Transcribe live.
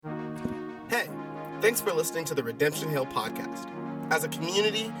Thanks for listening to the Redemption Hill podcast. As a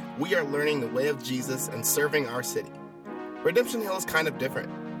community, we are learning the way of Jesus and serving our city. Redemption Hill is kind of different.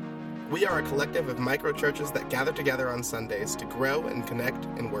 We are a collective of micro-churches that gather together on Sundays to grow and connect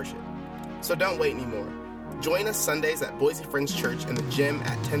and worship. So don't wait anymore. Join us Sundays at Boise Friends Church in the gym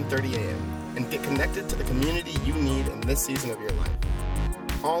at 10:30 a.m. and get connected to the community you need in this season of your life.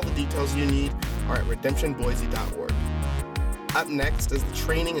 All the details you need are at redemptionboise.org. Up next is the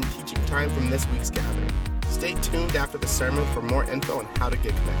training and teaching time from this week's gathering. Stay tuned after the sermon for more info on how to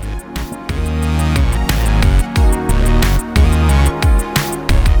get connected.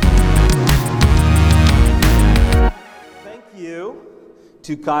 Thank you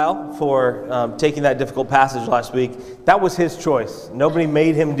to Kyle for taking that difficult passage last week. That was his choice. Nobody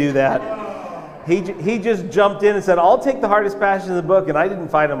made him do that. He just jumped in and said, I'll take the hardest passage in the book, and I didn't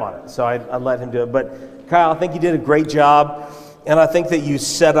fight him on it, so I let him do it. But Kyle, I think you did a great job, and I think that you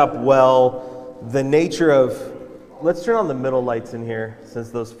set up well the nature of, let's turn on the middle lights in here,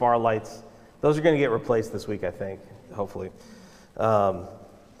 since those far lights, those are going to get replaced this week, I think, hopefully. I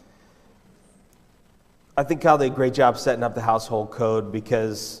think Kyle did a great job setting up the household code,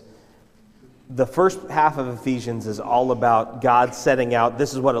 because the first half of Ephesians is all about God setting out,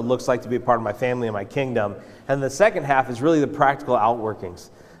 this is what it looks like to be a part of my family and my kingdom. And the second half is really the practical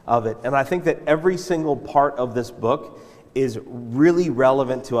outworkings of it. And I think that every single part of this book is really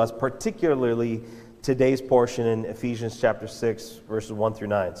relevant to us, particularly today's portion in Ephesians chapter 6, verses 1 through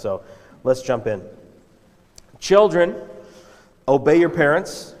 9. So let's jump in. Children, obey your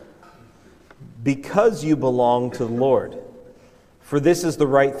parents because you belong to the Lord, for this is the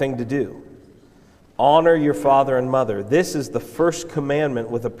right thing to do. Honor your father and mother. This is the first commandment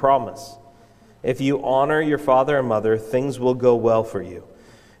with a promise. If you honor your father and mother, things will go well for you,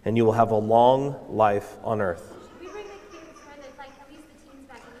 and you will have a long life on earth.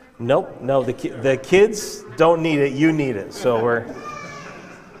 Nope, no, the kids don't need it, you need it. So we're,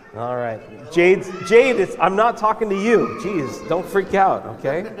 all right. Jade, I'm not talking to you. Jeez, don't freak out,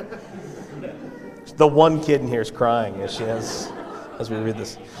 okay? The one kid in here is crying as we read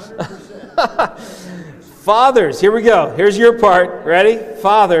this. Fathers, here we go. Here's your part. Ready?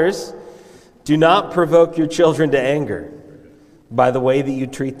 Fathers, do not provoke your children to anger by the way that you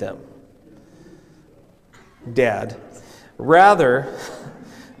treat them. Dad, rather,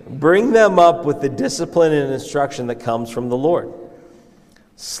 bring them up with the discipline and instruction that comes from the Lord.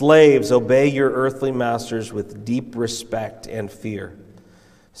 Slaves, obey your earthly masters with deep respect and fear.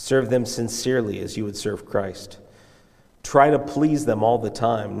 Serve them sincerely as you would serve Christ. Try to please them all the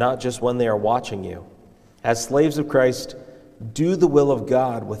time, not just when they are watching you. As slaves of Christ, do the will of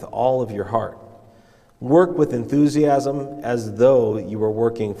God with all of your heart. Work with enthusiasm as though you were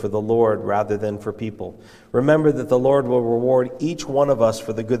working for the Lord rather than for people. Remember that the Lord will reward each one of us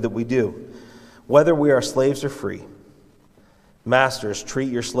for the good that we do, whether we are slaves or free. Masters,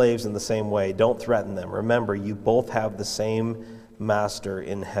 treat your slaves in the same way. Don't threaten them. Remember, you both have the same master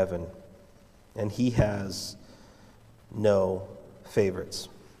in heaven, and he has no favorites.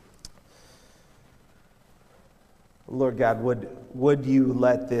 Lord God, would you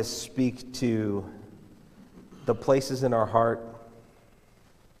let this speak to the places in our heart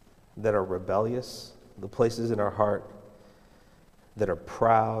that are rebellious, the places in our heart that are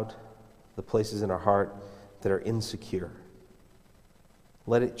proud, the places in our heart that are insecure.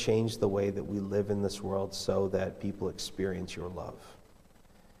 Let it change the way that we live in this world so that people experience your love.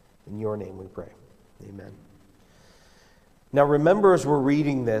 In your name we pray. Amen. Now remember, as we're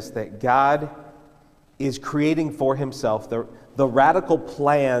reading this, that God is creating for himself the radical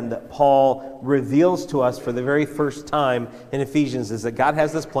plan that Paul reveals to us for the very first time in Ephesians is that God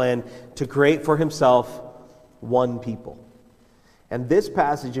has this plan to create for himself one people. And this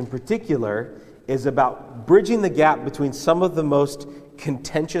passage in particular is about bridging the gap between some of the most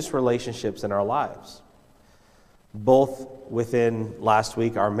contentious relationships in our lives, both within, last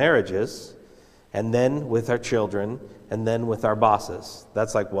week, our marriages, and then with our children, and then with our bosses.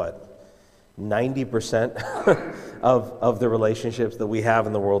 That's like what? 90% of the relationships that we have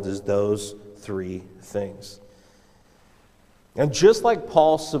in the world is those three things. And just like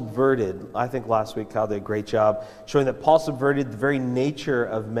Paul subverted, I think last week Kyle did a great job showing that Paul subverted the very nature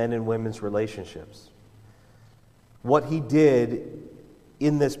of men and women's relationships. What he did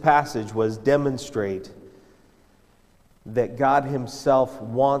in this passage was demonstrate that God himself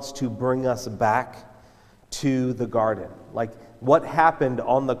wants to bring us back to the garden. Like what happened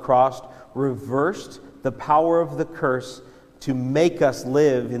on the cross reversed the power of the curse to make us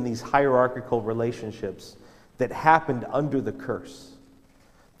live in these hierarchical relationships that happened under the curse.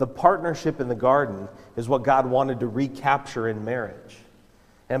 The partnership in the garden is what God wanted to recapture in marriage.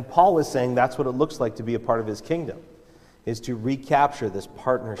 And Paul is saying that's what it looks like to be a part of his kingdom, is to recapture this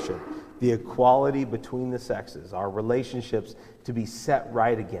partnership, the equality between the sexes, our relationships to be set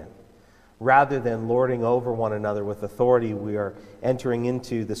right again. Rather than lording over one another with authority, we are entering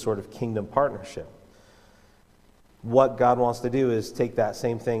into this sort of kingdom partnership. What God wants to do is take that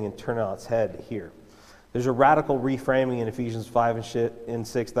same thing and turn it on its head here. There's a radical reframing in Ephesians 5 and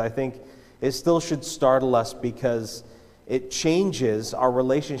 6 that I think it still should startle us, because it changes our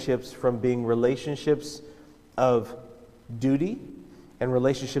relationships from being relationships of duty and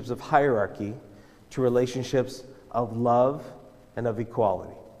relationships of hierarchy to relationships of love and of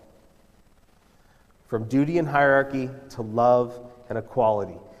equality. From duty and hierarchy to love and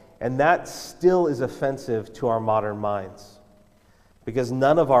equality. And that still is offensive to our modern minds, because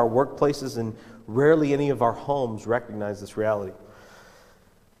none of our workplaces and rarely any of our homes recognize this reality.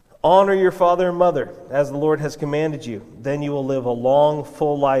 Honor your father and mother, as the Lord has commanded you. Then you will live a long,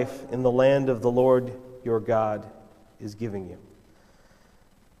 full life in the land of the Lord your God is giving you.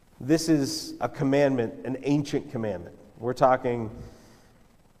 This is a commandment, an ancient commandment. We're talking,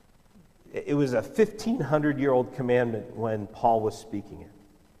 it was a 1,500-year-old commandment when Paul was speaking it.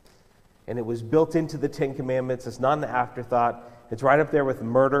 And it was built into the Ten Commandments. It's not an afterthought. It's right up there with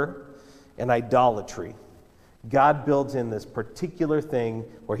murder and idolatry. God builds in this particular thing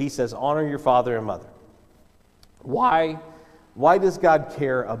where he says, honor your father and mother. Why does God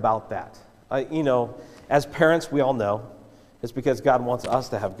care about that? As parents, we all know it's because God wants us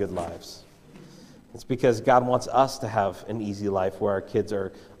to have good lives. It's because God wants us to have an easy life where our kids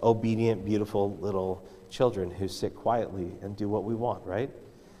are obedient, beautiful little children who sit quietly and do what we want, right?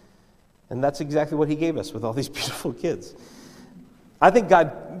 And that's exactly what he gave us with all these beautiful kids. I think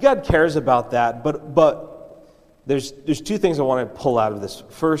God cares about that, but there's two things I want to pull out of this.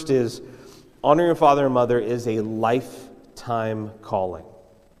 First is, honoring your father and mother is a lifetime calling.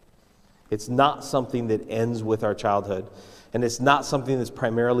 It's not something that ends with our childhood, and it's not something that's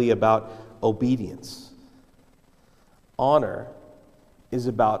primarily about obedience. Honor is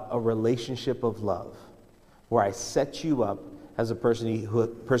about a relationship of love, where I set you up as a person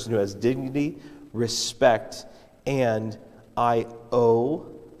who has dignity, respect, and I owe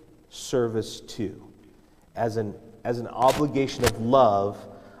service to. As an obligation of love,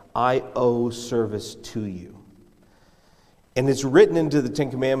 I owe service to you. And it's written into the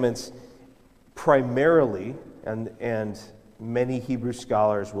Ten Commandments primarily, and many Hebrew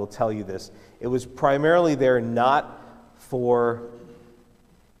scholars will tell you this, it was primarily there not for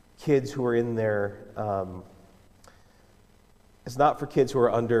kids who are in their, it's not for kids who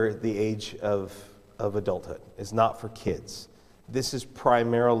are under the age of adulthood. It's not for kids. This is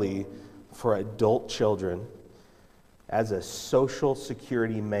primarily for adult children as a social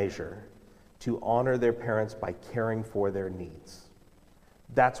security measure to honor their parents by caring for their needs.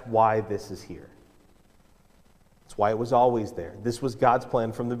 That's why this is here. That's why it was always there. This was God's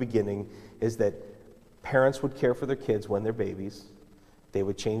plan from the beginning, is that parents would care for their kids when they're babies, they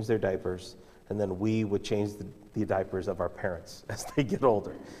would change their diapers, and then we would change the diapers of our parents as they get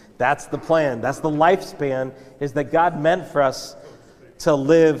older. That's the plan. That's the lifespan, is that God meant for us to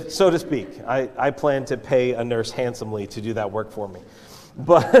live, so to speak. I plan to pay a nurse handsomely to do that work for me.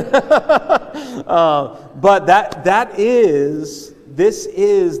 But this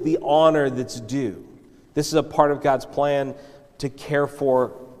is the honor that's due. This is a part of God's plan to care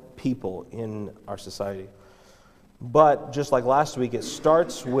for people in our society. But just like last week, it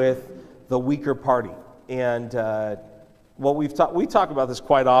starts with the weaker party. And what we talk about this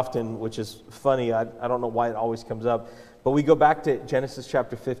quite often, which is funny. I don't know why it always comes up. But we go back to Genesis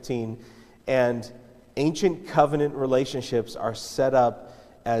chapter 15, and ancient covenant relationships are set up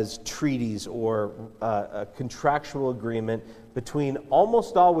as treaties or a contractual agreement between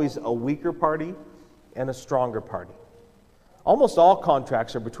almost always a weaker party and a stronger party. Almost all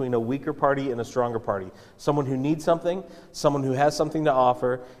contracts are between a weaker party and a stronger party. Someone who needs something, someone who has something to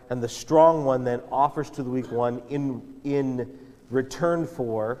offer, and the strong one then offers to the weak one in return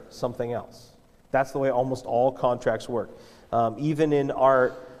for something else. That's the way almost all contracts work. Even in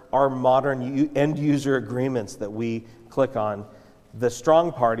our modern end user agreements that we click on, the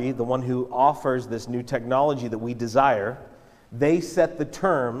strong party, the one who offers this new technology that we desire, they set the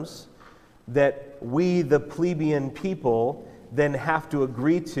terms that we, the plebeian people, then have to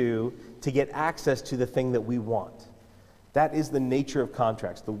agree to get access to the thing that we want. That is the nature of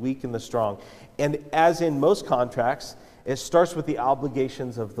contracts, the weak and the strong. And as in most contracts, it starts with the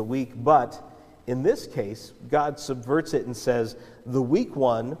obligations of the weak, but in this case, God subverts it and says, the weak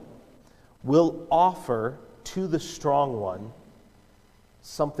one will offer to the strong one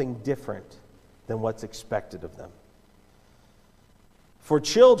something different than what's expected of them. For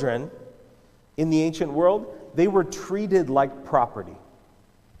children, in the ancient world, they were treated like property.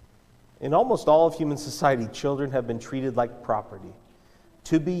 In almost all of human society, children have been treated like property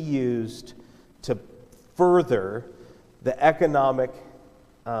to be used to further the economic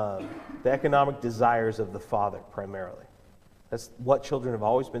desires of the father, primarily. That's what children have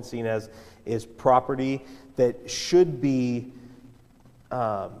always been seen as, is property that should be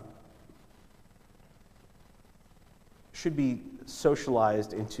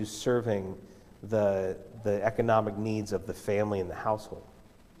socialized into serving the economic needs of the family and the household.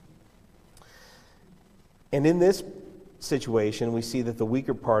 And in this situation, we see that the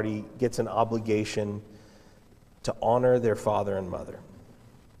weaker party gets an obligation to honor their father and mother.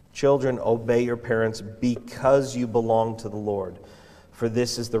 Children, obey your parents because you belong to the Lord, for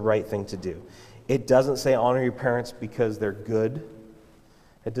this is the right thing to do. It doesn't say honor your parents because they're good.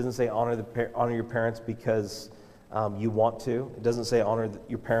 It doesn't say honor your parents because you want to. It doesn't say honor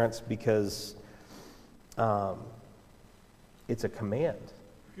your parents because it's a command.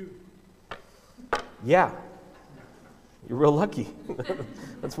 Yeah. You're real lucky.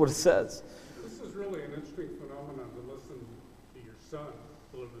 That's what it says. This is really an interesting phenomenon to listen to your son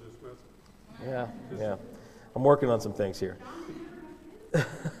deliver this message. Yeah. I'm working on some things here.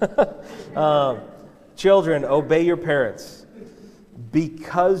 Children, obey your parents.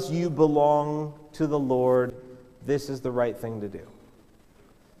 Because you belong to the Lord, this is the right thing to do.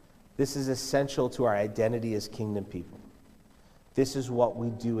 This is essential to our identity as kingdom people. This is what we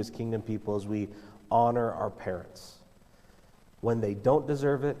do as kingdom people, is we honor our parents. When they don't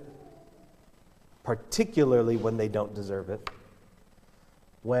deserve it, particularly when they don't deserve it,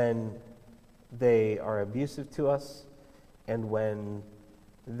 when they are abusive to us, and when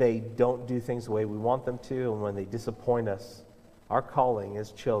they don't do things the way we want them to, and when they disappoint us, our calling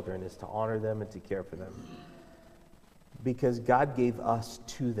as children is to honor them and to care for them. Because God gave us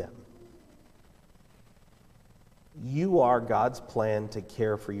to them. You are God's plan to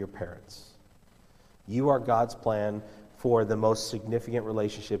care for your parents. You are God's plan for the most significant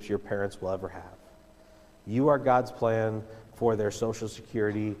relationships your parents will ever have. You are God's plan for their Social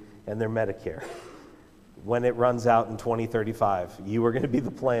Security and their Medicare. When it runs out in 2035, you are going to be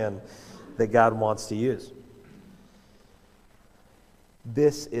the plan that God wants to use.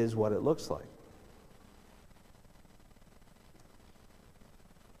 This is what it looks like.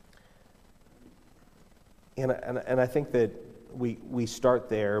 And I think that we start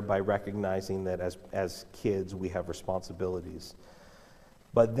there by recognizing that as kids we have responsibilities.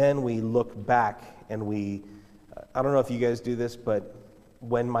 But then we look back and I don't know if you guys do this, but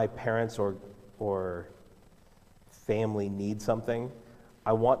when my parents or family need something,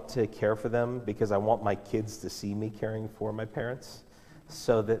 I want to care for them because I want my kids to see me caring for my parents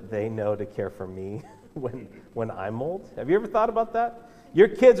so that they know to care for me when I'm old. Have you ever thought about that? Your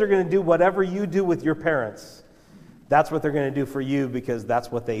kids are going to do whatever you do with your parents. That's what they're going to do for you because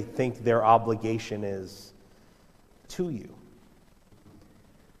that's what they think their obligation is to you.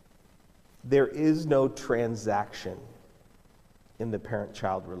 There is no transaction in the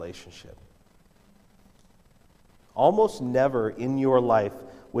parent-child relationship. Almost never in your life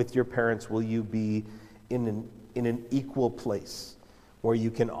with your parents will you be in an equal place where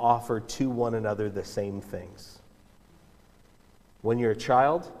you can offer to one another the same things. When you're a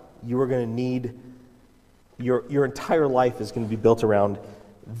child, you are going to need, your entire life is going to be built around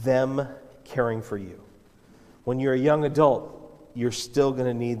them caring for you. When you're a young adult, you're still going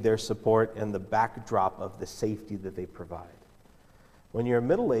to need their support and the backdrop of the safety that they provide. When you're a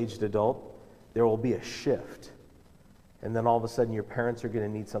middle-aged adult, there will be a shift. And then all of a sudden your parents are going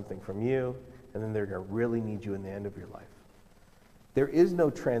to need something from you, and then they're going to really need you in the end of your life. There is no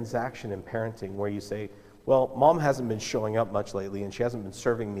transaction in parenting where you say, well, mom hasn't been showing up much lately and she hasn't been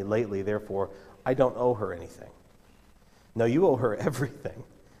serving me lately, therefore I don't owe her anything. No, you owe her everything.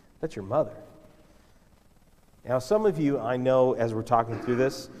 That's your mother. Now, some of you, I know as we're talking through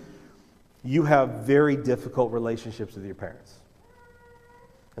this, you have very difficult relationships with your parents.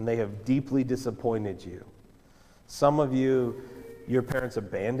 And they have deeply disappointed you. Some of you, your parents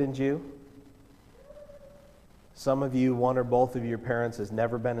abandoned you. Some of you, one or both of your parents has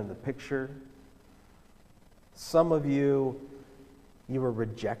never been in the picture. Some of you, you were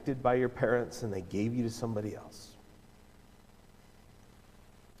rejected by your parents and they gave you to somebody else.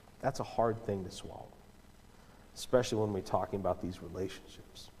 That's a hard thing to swallow, especially when we're talking about these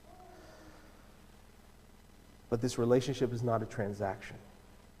relationships. But this relationship is not a transaction.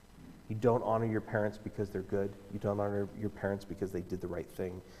 You don't honor your parents because they're good. You don't honor your parents because they did the right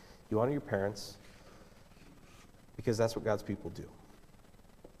thing. You honor your parents because that's what God's people do.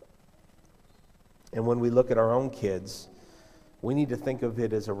 And when we look at our own kids, We need to think of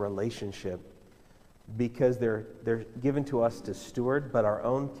it as a relationship because they're given to us to steward, but our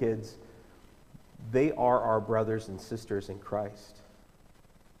own kids, they are our brothers and sisters in Christ.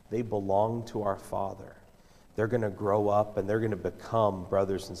 They belong to our Father. They're going to grow up and they're going to become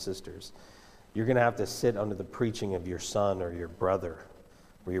brothers and sisters. You're going to have to sit under the preaching of your son or your brother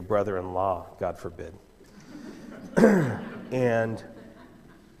or your brother-in-law, God forbid.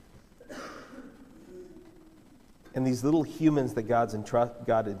 And these little humans that God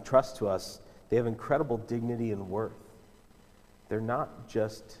entrusts to us, they have incredible dignity and worth. They're not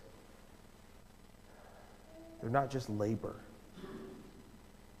just labor.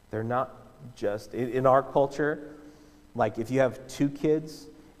 They're not just, in our culture, like if you have 2 kids,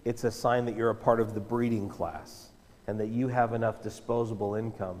 it's a sign that you're a part of the breeding class and that you have enough disposable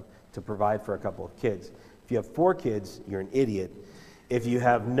income to provide for a couple of kids. If you have 4 kids, you're an idiot. If you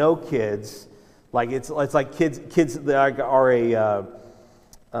have no kids, like it's like kids are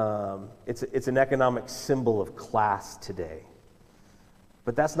it's an economic symbol of class today.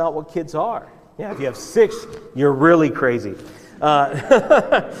 But that's not what kids are. Yeah, if you have 6, you're really crazy. If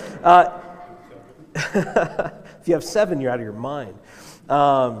you have 7, you're out of your mind.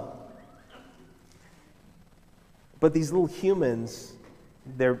 But these little humans,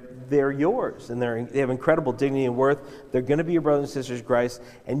 they're yours, and they have incredible dignity and worth. They're going to be your brothers and sisters in Christ,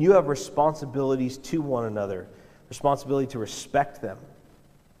 and you have responsibilities to one another, responsibility to respect them.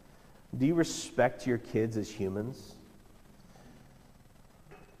 Do you respect your kids as humans?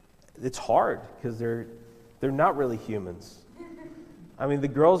 It's hard because they're not really humans. I mean, the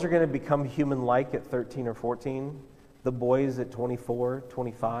girls are going to become human-like at 13 or 14. The boys at 24,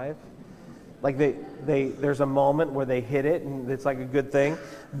 25. Like there's a moment where they hit it, and it's like a good thing.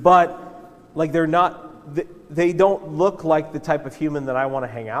 But like they don't look like the type of human that I want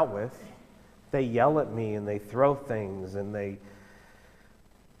to hang out with. They yell at me and they throw things, and they're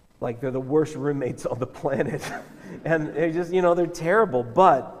the worst roommates on the planet. And they just, they're terrible.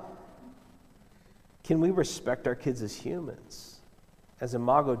 But can we respect our kids as humans? As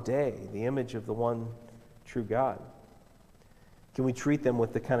Imago Dei, the image of the one true God? Can we treat them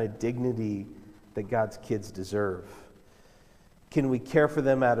with the kind of dignity that God's kids deserve? Can we care for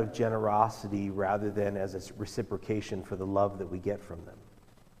them out of generosity rather than as a reciprocation for the love that we get from them?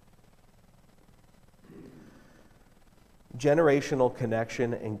 Generational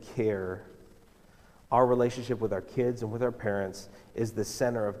connection and care, our relationship with our kids and with our parents, is the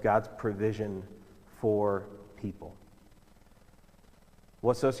center of God's provision for people.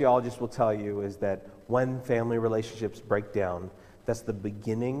 What sociologists will tell you is that when family relationships break down, that's the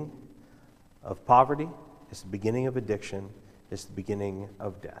beginning of poverty, it's the beginning of addiction, it's the beginning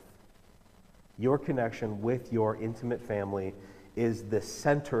of death. Your connection with your intimate family is the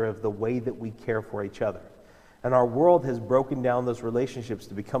center of the way that we care for each other. And our world has broken down those relationships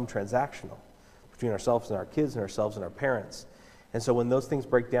to become transactional between ourselves and our kids and ourselves and our parents. And so when those things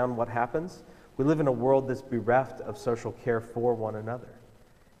break down, what happens? We live in a world that's bereft of social care for one another.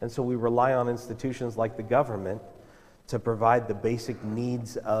 And so we rely on institutions like the government to provide the basic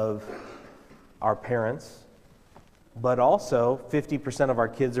needs of our parents, but also 50% of our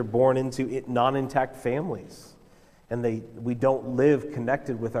kids are born into non-intact families. And we don't live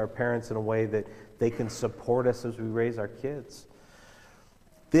connected with our parents in a way that they can support us as we raise our kids.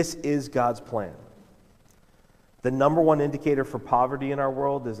 This is God's plan. The number one indicator for poverty in our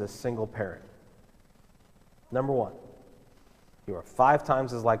world is a single parent. Number one. You are 5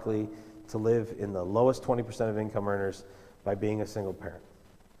 times as likely to live in the lowest 20% of income earners by being a single parent.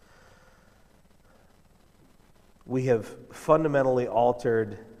 We have fundamentally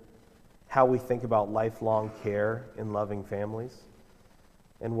altered how we think about lifelong care in loving families.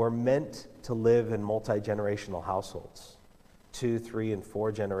 And we're meant to live in multi-generational households, 2, 3, and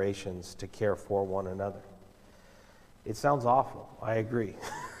 4 generations to care for one another. It sounds awful, I agree.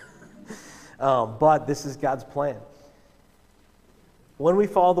 But this is God's plan. When we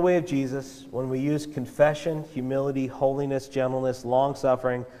follow the way of Jesus, when we use confession, humility, holiness, gentleness,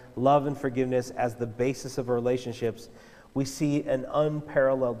 long-suffering, love, and forgiveness as the basis of our relationships, we see an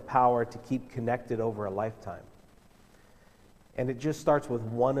unparalleled power to keep connected over a lifetime. And it just starts with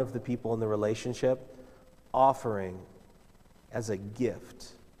one of the people in the relationship offering as a gift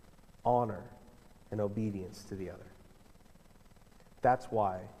honor and obedience to the other. That's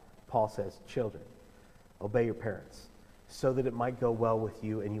why Paul says, children, obey your parents, so that it might go well with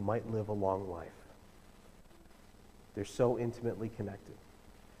you and you might live a long life. They're so intimately connected.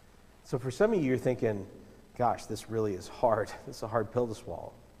 So for some of you, you're thinking, gosh, this really is hard. This is a hard pill to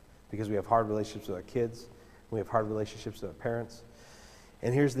swallow because we have hard relationships with our kids. We have hard relationships with our parents.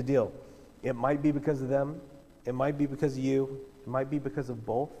 And here's the deal. It might be because of them. It might be because of you. It might be because of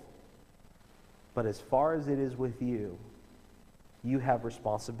both. But as far as it is with you, you have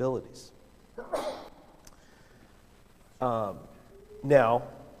responsibilities. Now,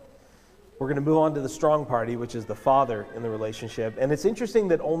 we're going to move on to the strong party, which is the father in the relationship. And it's interesting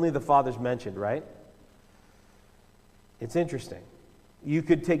that only the father's mentioned, right? It's interesting. You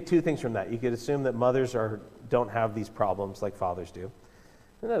could take two things from that. You could assume that mothers don't have these problems like fathers do.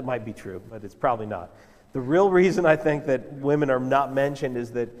 And that might be true, but it's probably not. The real reason I think that women are not mentioned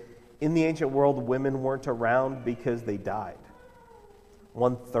is that in the ancient world, women weren't around because they died.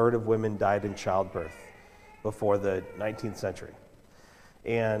 1/3 of women died in childbirth before the 19th century.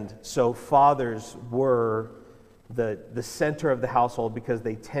 And so fathers were the center of the household because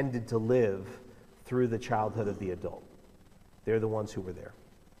they tended to live through the childhood of the adult. They're the ones who were there.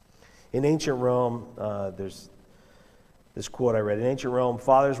 In ancient Rome, there's this quote I read. In ancient Rome,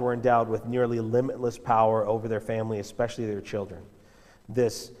 fathers were endowed with nearly limitless power over their family, especially their children.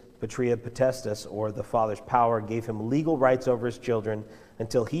 This patria potestas, or the father's power, gave him legal rights over his children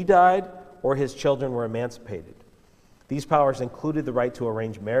until he died or his children were emancipated. These powers included the right to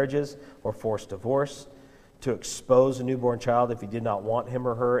arrange marriages or force divorce, to expose a newborn child if he did not want him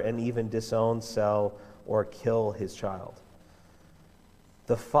or her, and even disown, sell, or kill his child.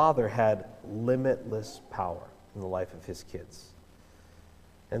 The father had limitless power in the life of his kids.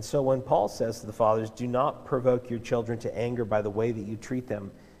 And so when Paul says to the fathers, do not provoke your children to anger by the way that you treat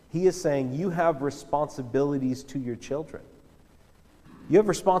them, he is saying you have responsibilities to your children. You have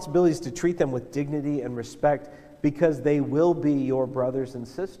responsibilities to treat them with dignity and respect because they will be your brothers and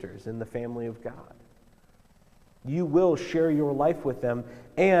sisters in the family of God. You will share your life with them,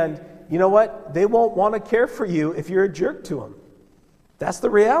 and you know what? They won't want to care for you if you're a jerk to them. That's the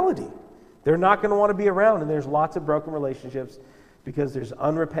reality. They're not going to want to be around, and there's lots of broken relationships because there's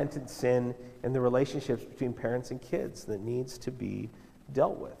unrepentant sin in the relationships between parents and kids that needs to be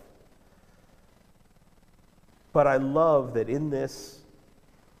dealt with. But I love that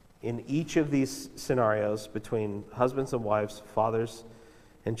in each of these scenarios between husbands and wives, fathers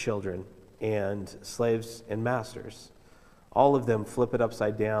and children, and slaves and masters, all of them flip it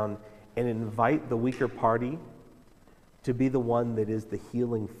upside down and invite the weaker party to be the one that is the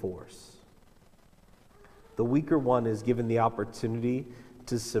healing force. The weaker one is given the opportunity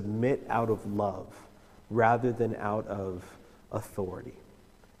to submit out of love rather than out of authority.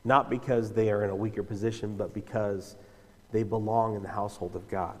 Not because they are in a weaker position, but because they belong in the household of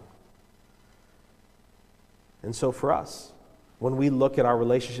God. And so for us, when we look at our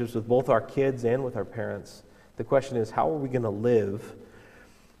relationships with both our kids and with our parents, the question is, how are we going to live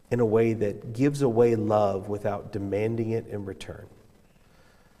in a way that gives away love without demanding it in return?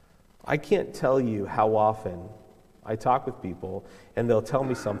 I can't tell you how often I talk with people and they'll tell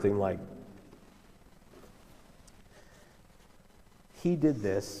me something like, he did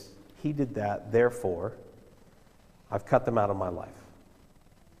this, he did that, therefore, I've cut them out of my life.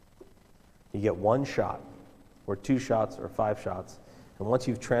 You get one shot, or 2 shots, or 5 shots, and once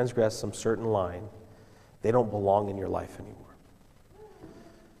you've transgressed some certain line, they don't belong in your life anymore.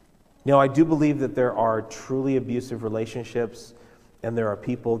 Now, I do believe that there are truly abusive relationships, and there are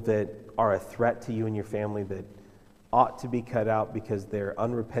people that are a threat to you and your family that ought to be cut out because their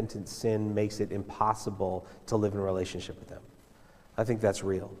unrepentant sin makes it impossible to live in a relationship with them. I think that's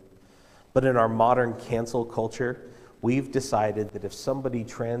real. But in our modern cancel culture, we've decided that if somebody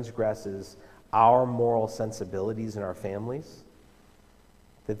transgresses our moral sensibilities in our families,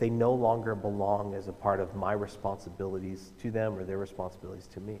 that they no longer belong as a part of my responsibilities to them or their responsibilities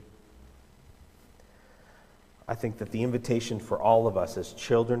to me. I think that the invitation for all of us as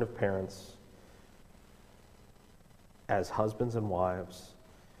children of parents, as husbands and wives,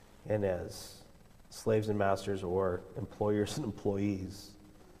 and as slaves and masters or employers and employees,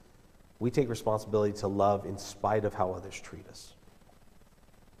 we take responsibility to love in spite of how others treat us.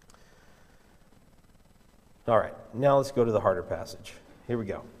 All right, now let's go to the harder passage. Here we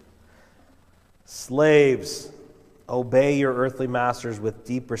go. Slaves, obey your earthly masters with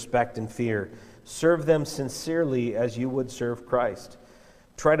deep respect and fear. Serve them sincerely as you would serve Christ.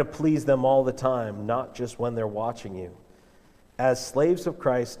 Try to please them all the time, not just when they're watching you. As slaves of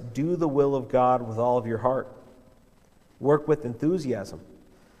Christ, do the will of God with all of your heart. Work with enthusiasm,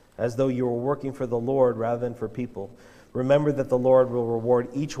 as though you were working for the Lord rather than for people. Remember that the Lord will reward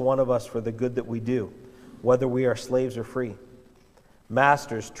each one of us for the good that we do, whether we are slaves or free.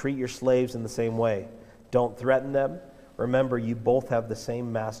 Masters, treat your slaves in the same way. Don't threaten them. Remember, you both have the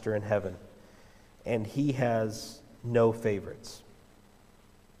same master in heaven, and he has no favorites.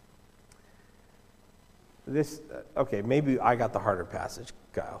 Okay, maybe I got the harder passage,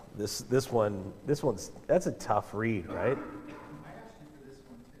 Kyle. This one's that's a tough read, right?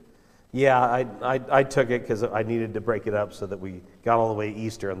 Yeah, I took it because I needed to break it up so that we got all the way to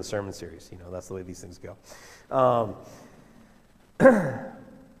Easter on the sermon series. You know, that's the way these things go.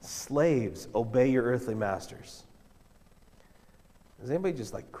 Slaves, obey your earthly masters. Does anybody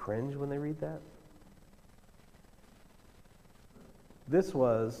just like cringe when they read that? This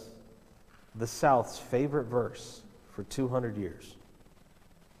was the South's favorite verse for 200 years.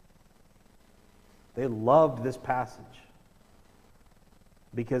 They loved this passage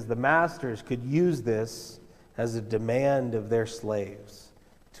because the masters could use this as a demand of their slaves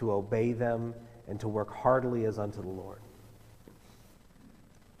to obey them and to work heartily as unto the Lord.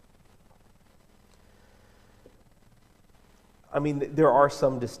 I mean, there are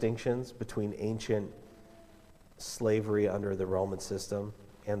some distinctions between ancient slavery under the Roman system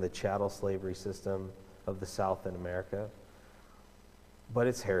and the chattel slavery system of the South in America, but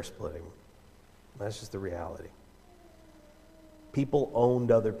it's hair-splitting. That's just the reality. People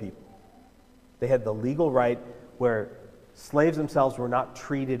owned other people. They had the legal right where slaves themselves were not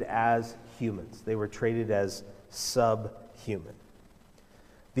treated as humans. They were treated as subhuman.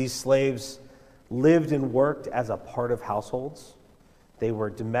 These slaves lived and worked as a part of households. They were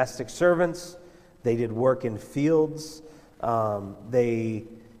domestic servants. They did work in fields. They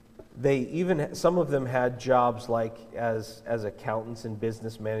even, some of them had jobs like as accountants and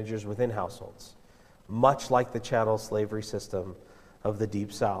business managers within households, much like the chattel slavery system of the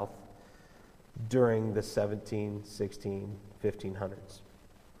Deep South during the 17, 16, 1500s.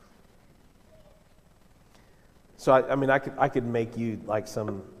 So I could make you like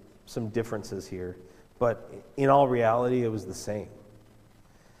some differences here, but in all reality, it was the same.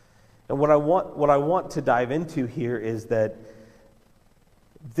 And what I want to dive into here is that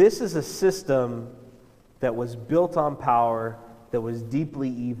this is a system that was built on power, that was deeply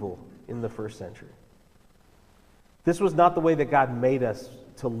evil in the first century. This was not the way that God made us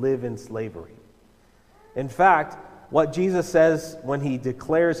to live in slavery. In fact, what Jesus says when he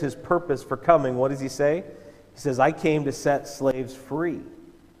declares his purpose for coming, what does he say? He says, I came to set slaves free.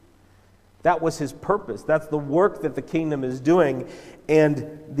 That was his purpose. That's the work that the kingdom is doing.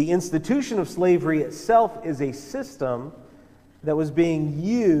 And the institution of slavery itself is a system that was being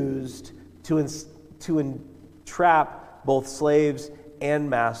used to entrap both slaves and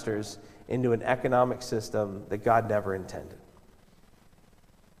masters into an economic system that God never intended.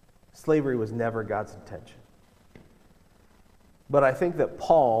 Slavery was never God's intention. But I think that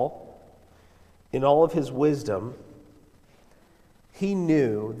Paul, in all of his wisdom, he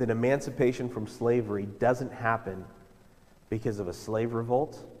knew that emancipation from slavery doesn't happen because of a slave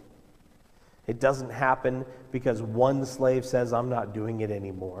revolt. It doesn't happen because one slave says, I'm not doing it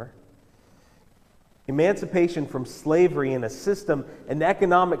anymore. Emancipation from slavery in a system, an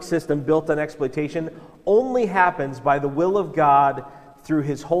economic system built on exploitation, only happens by the will of God through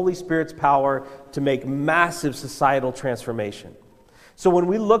his Holy Spirit's power to make massive societal transformation. So when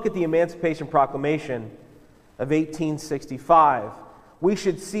we look at the Emancipation Proclamation of 1865, we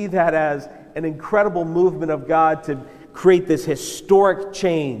should see that as an incredible movement of God to create this historic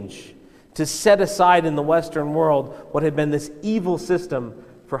change, to set aside in the Western world what had been this evil system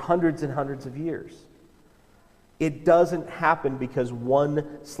for hundreds and hundreds of years. It doesn't happen because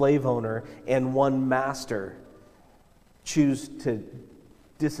one slave owner and one master choose to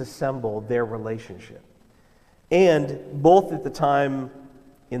disassemble their relationship. And both at the time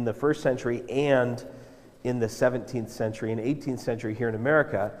in the first century and in the 17th century and 18th century here in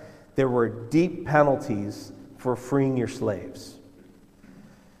America, there were deep penalties for freeing your slaves.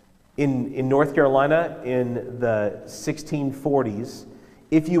 In North Carolina in the 1640s,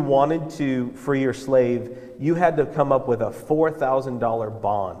 if you wanted to free your slave, you had to come up with a $4,000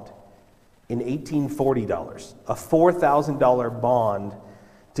 bond in $1840, a $4,000 bond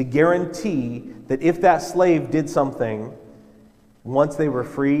to guarantee that if that slave did something, once they were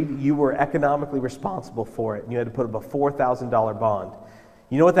freed, you were economically responsible for it, and you had to put up a $4,000 bond.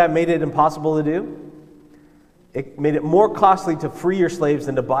 You know what that made it impossible to do? It made it more costly to free your slaves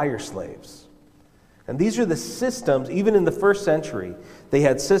than to buy your slaves. And these are the systems, even in the first century, they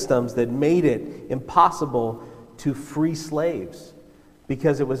had systems that made it impossible to free slaves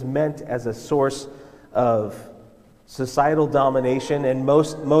because it was meant as a source of societal domination, and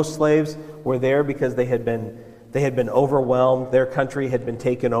most slaves were there because they had been overwhelmed. Their country had been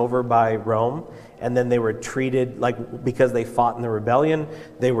taken over by Rome, and then they were treated because they fought in the rebellion,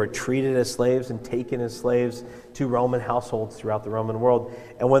 they were treated as slaves and taken as slaves to Roman households throughout the Roman world.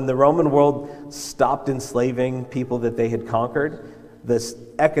 And when the Roman world stopped enslaving people that they had conquered, this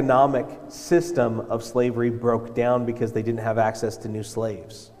economic system of slavery broke down because they didn't have access to new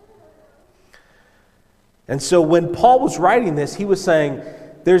slaves. And so when Paul was writing this, he was saying,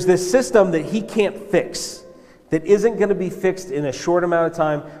 there's this system that he can't fix, that isn't going to be fixed in a short amount of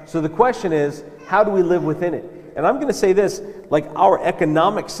time. So the question is, how do we live within it? And I'm going to say this, like our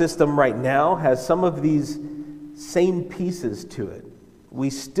economic system right now has some of these same pieces to it. We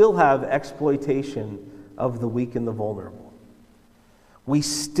still have exploitation of the weak and the vulnerable. We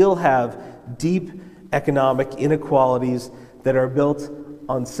still have deep economic inequalities that are built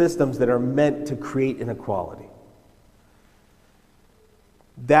on systems that are meant to create inequality.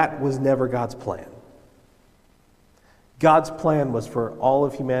 That was never God's plan. God's plan was for all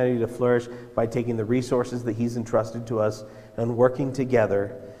of humanity to flourish by taking the resources that he's entrusted to us and working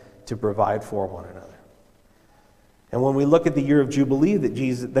together to provide for one another. And when we look at the year of Jubilee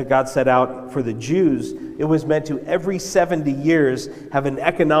that God set out for the Jews, it was meant to every 70 years have an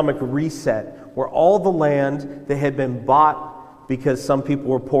economic reset where all the land that had been bought because some people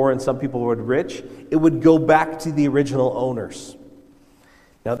were poor and some people were rich, it would go back to the original owners.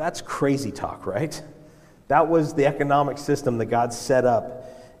 Now that's crazy talk, right? That was the economic system that God set up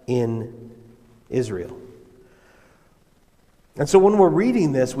in Israel. And so when we're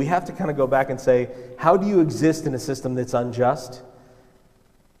reading this, we have to kind of go back and say, how do you exist in a system that's unjust?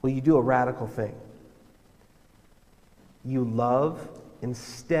 Well, you do a radical thing. You love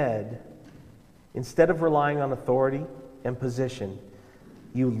instead of relying on authority and position,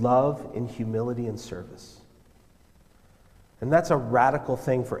 you love in humility and service. And that's a radical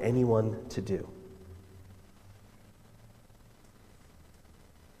thing for anyone to do.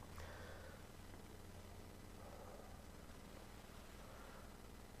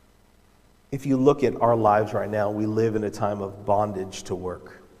 If you look at our lives right now, we live in a time of bondage to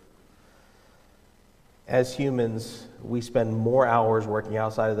work. As humans, we spend more hours working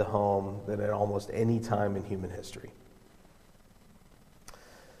outside of the home than at almost any time in human history.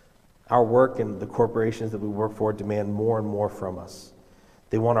 Our work and the corporations that we work for demand more and more from us.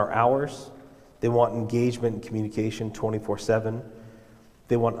 They want our hours. They want engagement and communication 24/7.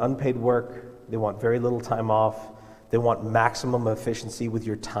 They want unpaid work. They want very little time off. They want maximum efficiency with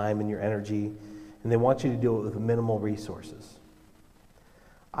your time and your energy, and they want you to do it with minimal resources.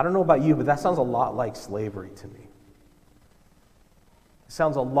 I don't know about you, but that sounds a lot like slavery to me. It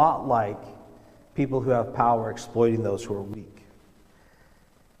sounds a lot like people who have power exploiting those who are weak.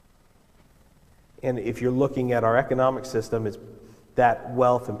 And if you're looking at our economic system, it's that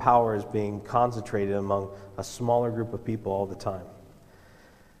wealth and power is being concentrated among a smaller group of people all the time.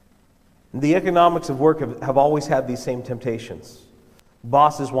 The economics of work have always had these same temptations.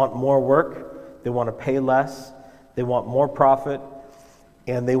 Bosses want more work, they want to pay less, they want more profit,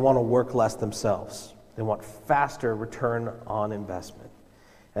 and they want to work less themselves. They want faster return on investment.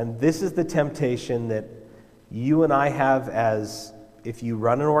 And this is the temptation that you and I have as if you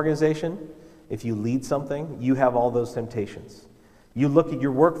run an organization, if you lead something, you have all those temptations. You look at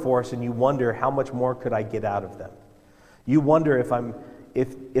your workforce and you wonder, how much more could I get out of them? You wonder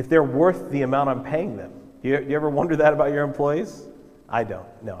if they're worth the amount I'm paying them. Do you ever wonder that about your employees? I don't.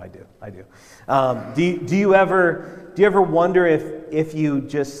 No, I do. Do you ever wonder if you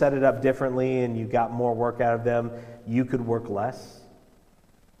just set it up differently and you got more work out of them, you could work less?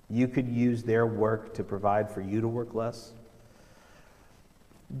 You could use their work to provide for you to work less?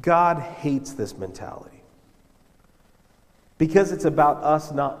 God hates this mentality because it's about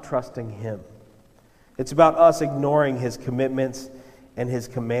us not trusting Him. It's about us ignoring His commitments and His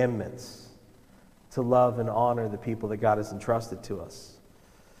commandments to love and honor the people that God has entrusted to us.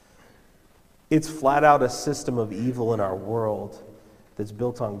 It's flat out a system of evil in our world that's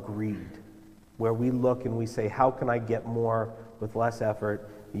built on greed, where we look and we say, how can I get more with less effort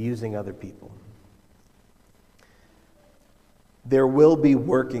using other people? There will be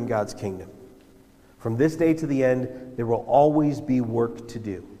work in God's kingdom. From this day to the end, there will always be work to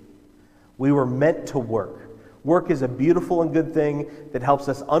do. We were meant to work. Work is a beautiful and good thing that helps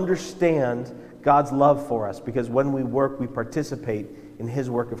us understand God's love for us, because when we work, we participate in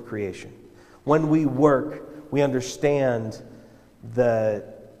His work of creation. When we work, we understand the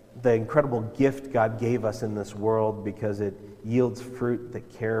incredible gift God gave us in this world because it yields fruit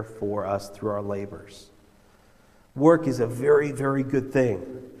that care for us through our labors. Work is a very, very good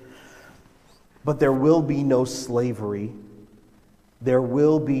thing. But there will be no slavery. There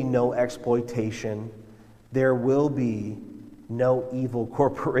will be no exploitation. There will be no evil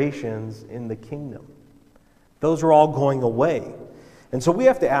corporations in the kingdom. Those are all going away. And so we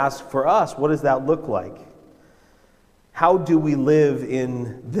have to ask, for us, what does that look like? How do we live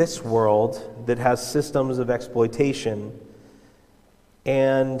in this world that has systems of exploitation?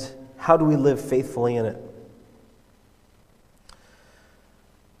 And how do we live faithfully in it?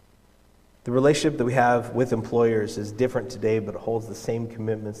 The relationship that we have with employers is different today, but it holds the same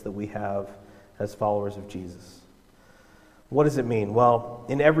commitments that we have as followers of Jesus. What does it mean? Well,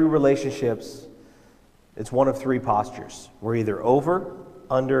 in every relationship, it's one of three postures. We're either over,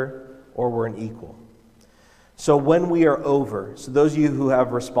 under, or we're an equal. So when we are over, so those of you who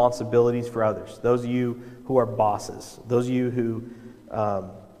have responsibilities for others, those of you who are bosses, those of you who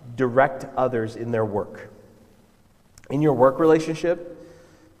direct others in their work. In your work relationship,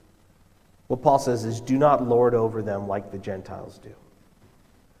 what Paul says is, do not lord over them like the Gentiles do.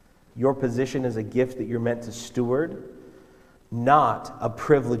 Your position is a gift that you're meant to steward, not a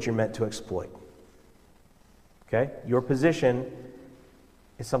privilege you're meant to exploit. Okay? Your position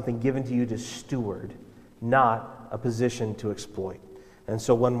is something given to you to steward, not a position to exploit. And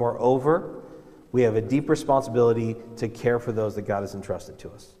so when we're over, we have a deep responsibility to care for those that God has entrusted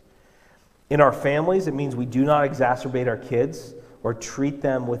to us. In our families, it means we do not exacerbate our kids or treat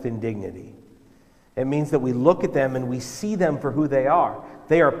them with indignity. It means that we look at them and we see them for who they are.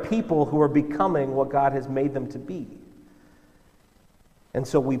 They are people who are becoming what God has made them to be. And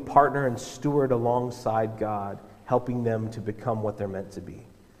so we partner and steward alongside God, helping them to become what they're meant to be.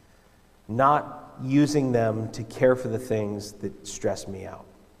 Not using them to care for the things that stress me out.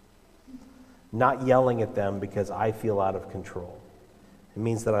 Not yelling at them because I feel out of control. It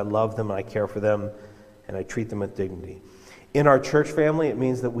means that I love them and I care for them and I treat them with dignity. In our church family, it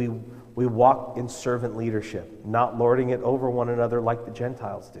means that we walk in servant leadership, not lording it over one another like the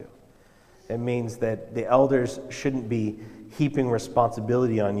Gentiles do. It means that the elders shouldn't be heaping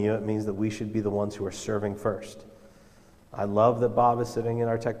responsibility on you. It means that we should be the ones who are serving first. I love that Bob is sitting in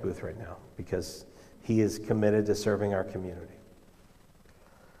our tech booth right now because he is committed to serving our community.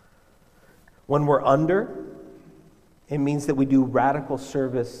 When we're under, it means that we do radical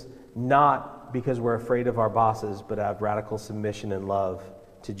service not because we're afraid of our bosses, but out of radical submission and love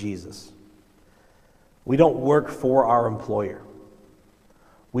to Jesus. We don't work for our employer.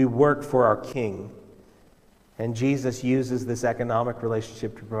 We work for our King. And Jesus uses this economic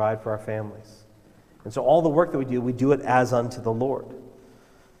relationship to provide for our families. And so all the work that we do it as unto the Lord.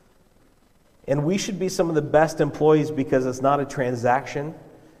 And we should be some of the best employees because it's not a transaction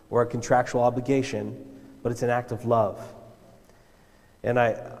or a contractual obligation, but it's an act of love. And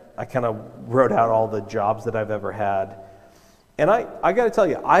I kind of wrote out all the jobs that I've ever had. And I got to tell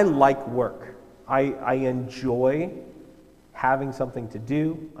you, I like work. I enjoy having something to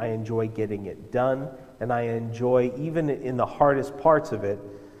do. I enjoy getting it done. And I enjoy, even in the hardest parts of it,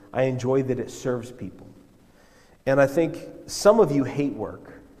 I enjoy that it serves people. And I think some of you hate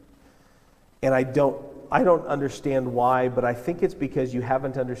work. And I don't understand why, but I think it's because you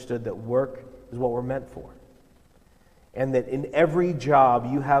haven't understood that work is what we're meant for. And that in every job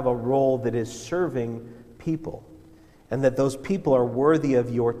you have a role that is serving people. And that those people are worthy of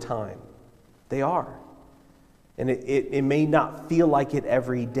your time. They are. And it may not feel like it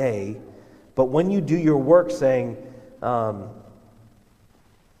every day, but when you do your work saying, I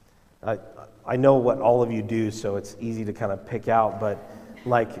know what all of you do, so it's easy to kind of pick out, but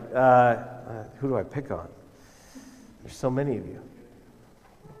like, who do I pick on? There's so many of you.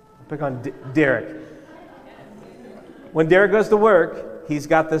 I'll pick on Derek. When Derek goes to work, he's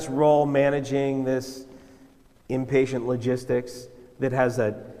got this role managing this inpatient logistics that has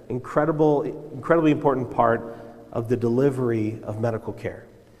an incredibly important part of the delivery of medical care.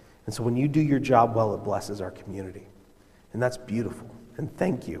 And so when you do your job well, it blesses our community. And that's beautiful. And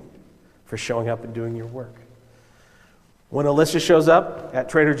thank you for showing up and doing your work. When Alicia shows up at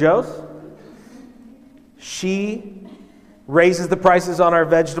Trader Joe's, she raises the prices on our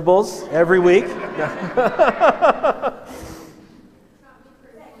vegetables every week.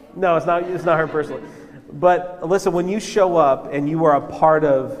 No, it's not her personally. But Alyssa, when you show up and you are a part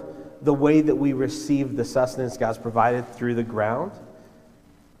of the way that we receive the sustenance God's provided through the ground,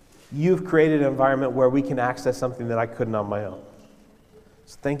 you've created an environment where we can access something that I couldn't on my own.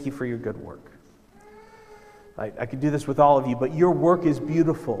 So thank you for your good work. I could do this with all of you, but your work is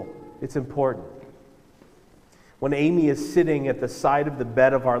beautiful. It's important. When Amy is sitting at the side of the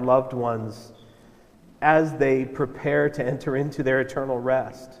bed of our loved ones as they prepare to enter into their eternal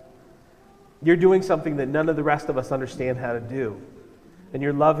rest, you're doing something that none of the rest of us understand how to do. And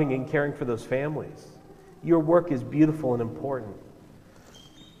you're loving and caring for those families. Your work is beautiful and important.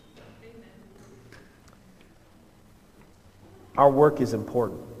 Our work is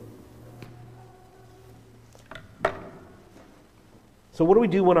important. So what do we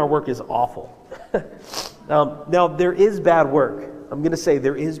do when our work is awful? Now, there is bad work. I'm going to say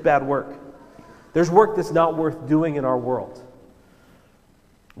there is bad work. There's work that's not worth doing in our world.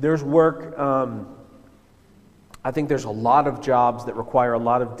 There's work, I think there's a lot of jobs that require a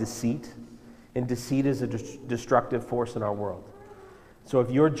lot of deceit and deceit is a destructive force in our world. So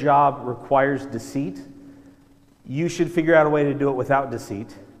if your job requires deceit, you should figure out a way to do it without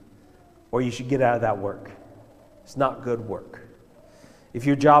deceit, or you should get out of that work. It's not good work. If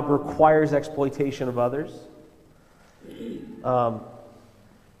your job requires exploitation of others,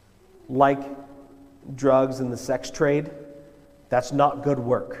 like drugs and the sex trade, that's not good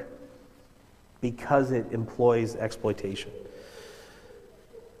work because it employs exploitation.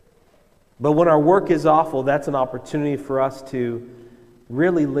 But when our work is awful, that's an opportunity for us to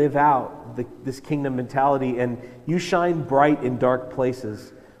really live out this kingdom mentality, and you shine bright in dark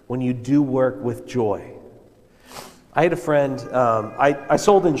places when you do work with joy. I had a friend, I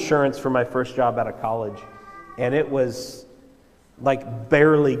sold insurance for my first job out of college, and it was like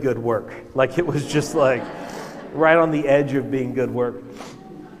barely good work. Like it was just like right on the edge of being good work.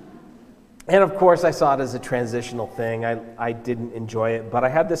 And of course I saw it as a transitional thing. I didn't enjoy it, but I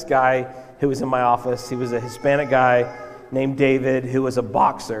had this guy who was in my office. He was a Hispanic guy named David who was a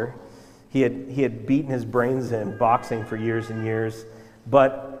boxer. He had beaten his brains in boxing for years and years,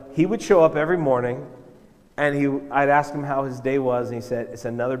 but he would show up every morning, and I'd ask him how his day was, and he said, "It's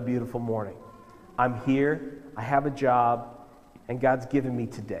another beautiful morning. I'm here, I have a job, and God's given me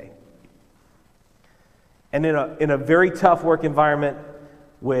today." And in a very tough work environment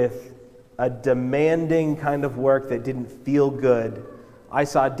with a demanding kind of work that didn't feel good, I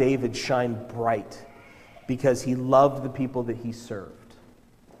saw David shine bright because he loved the people that he served.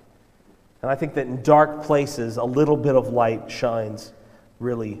 And I think that in dark places, a little bit of light shines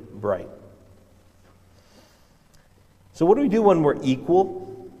really bright. So what do we do when we're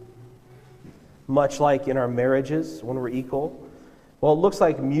equal? Much like in our marriages, when we're equal? Well, it looks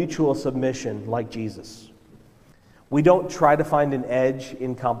like mutual submission, like Jesus. We don't try to find an edge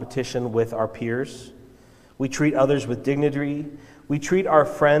in competition with our peers. We treat others with dignity. We treat our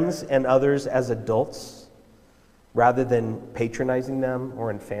friends and others as adults rather than patronizing them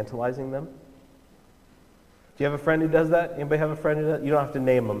or infantilizing them. Do you have a friend who does that? Anybody have a friend who does that? You don't have to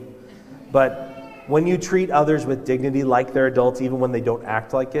name them. But when you treat others with dignity like they're adults, even when they don't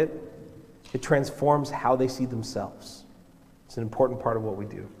act like it, it transforms how they see themselves. It's an important part of what we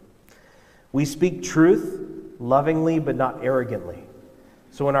do. We speak truth lovingly but not arrogantly.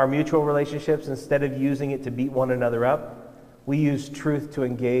 So in our mutual relationships, instead of using it to beat one another up, we use truth to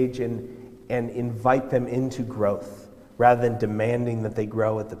engage and invite them into growth rather than demanding that they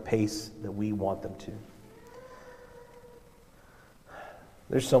grow at the pace that we want them to.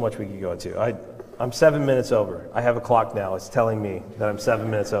 There's so much we could go into. I'm 7 minutes over. I have a clock now. It's telling me that I'm 7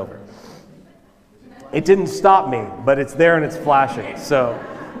 minutes over. It didn't stop me, but it's there and it's flashing. So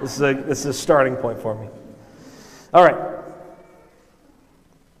this is a starting point for me. All right.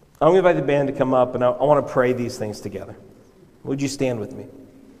 I'm going to invite the band to come up, and I want to pray these things together. Would you stand with me?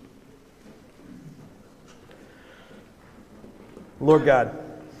 Lord God,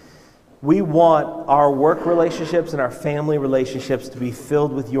 we want our work relationships and our family relationships to be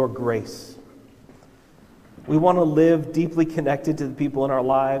filled with your grace. We want to live deeply connected to the people in our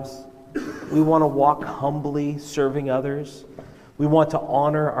lives. We want to walk humbly, serving others. We want to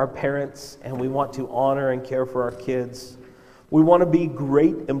honor our parents, and we want to honor and care for our kids. We want to be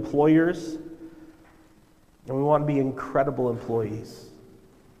great employers, and we want to be incredible employees.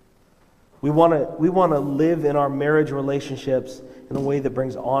 We want to live in our marriage relationships in a way that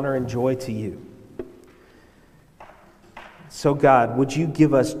brings honor and joy to you. So God, would you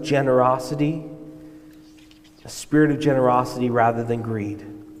give us generosity, a spirit of generosity rather than greed?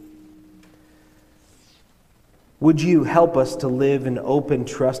 Would you help us to live in open,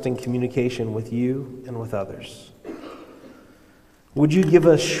 trusting communication with you and with others? Would you give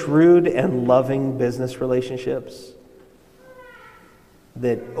us shrewd and loving business relationships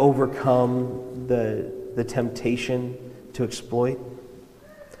that overcome the temptation to exploit?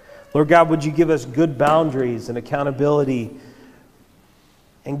 Lord God, would you give us good boundaries and accountability,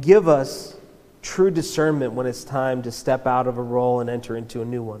 and give us true discernment when it's time to step out of a role and enter into a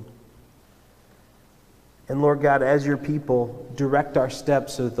new one? And Lord God, as your people, direct our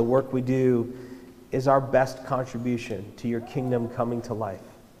steps so that the work we do is our best contribution to your kingdom coming to life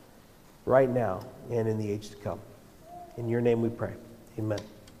right now and in the age to come. In your name we pray. Amen.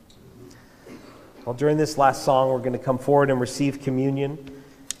 Well, during this last song, we're going to come forward and receive communion.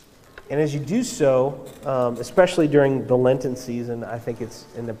 And as you do so, especially during the Lenten season, I think it's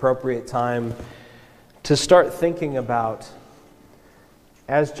an appropriate time to start thinking about,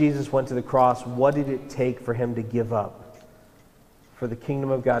 as Jesus went to the cross, what did it take for him to give up for the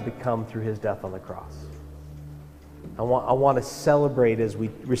kingdom of God to come through his death on the cross? I want to celebrate as we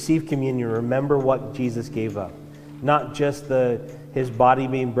receive communion, remember what Jesus gave up. not just his body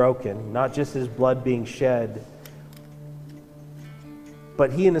being broken, not just his blood being shed,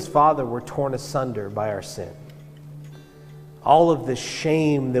 but he and his Father were torn asunder by our sin. All of the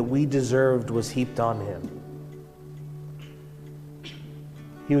shame that we deserved was heaped on him.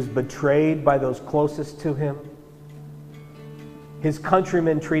 He was betrayed by those closest to him. His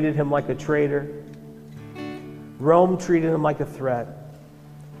countrymen treated him like a traitor. Rome treated him like a threat.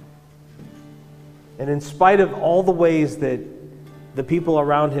 And in spite of all the ways that the people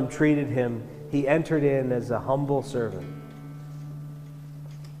around him treated him, he entered in as a humble servant,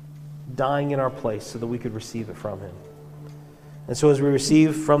 dying in our place so that we could receive it from him. And so as we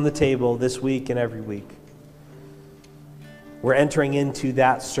receive from the table this week and every week, we're entering into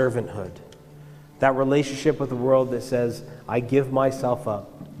that servanthood, that relationship with the world that says, I give myself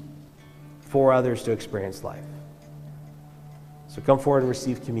up for others to experience life. So come forward and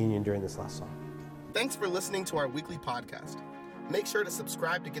receive communion during this last song. Thanks for listening to our weekly podcast. Make sure to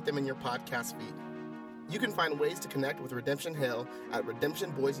subscribe to get them in your podcast feed. You can find ways to connect with Redemption Hill at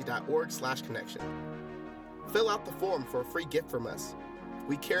redemptionboise.org/connection. Fill out the form for a free gift from us.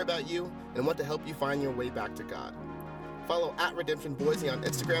 We care about you and want to help you find your way back to God. Follow @Redemption Boise on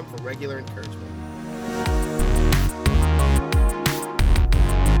Instagram for regular encouragement.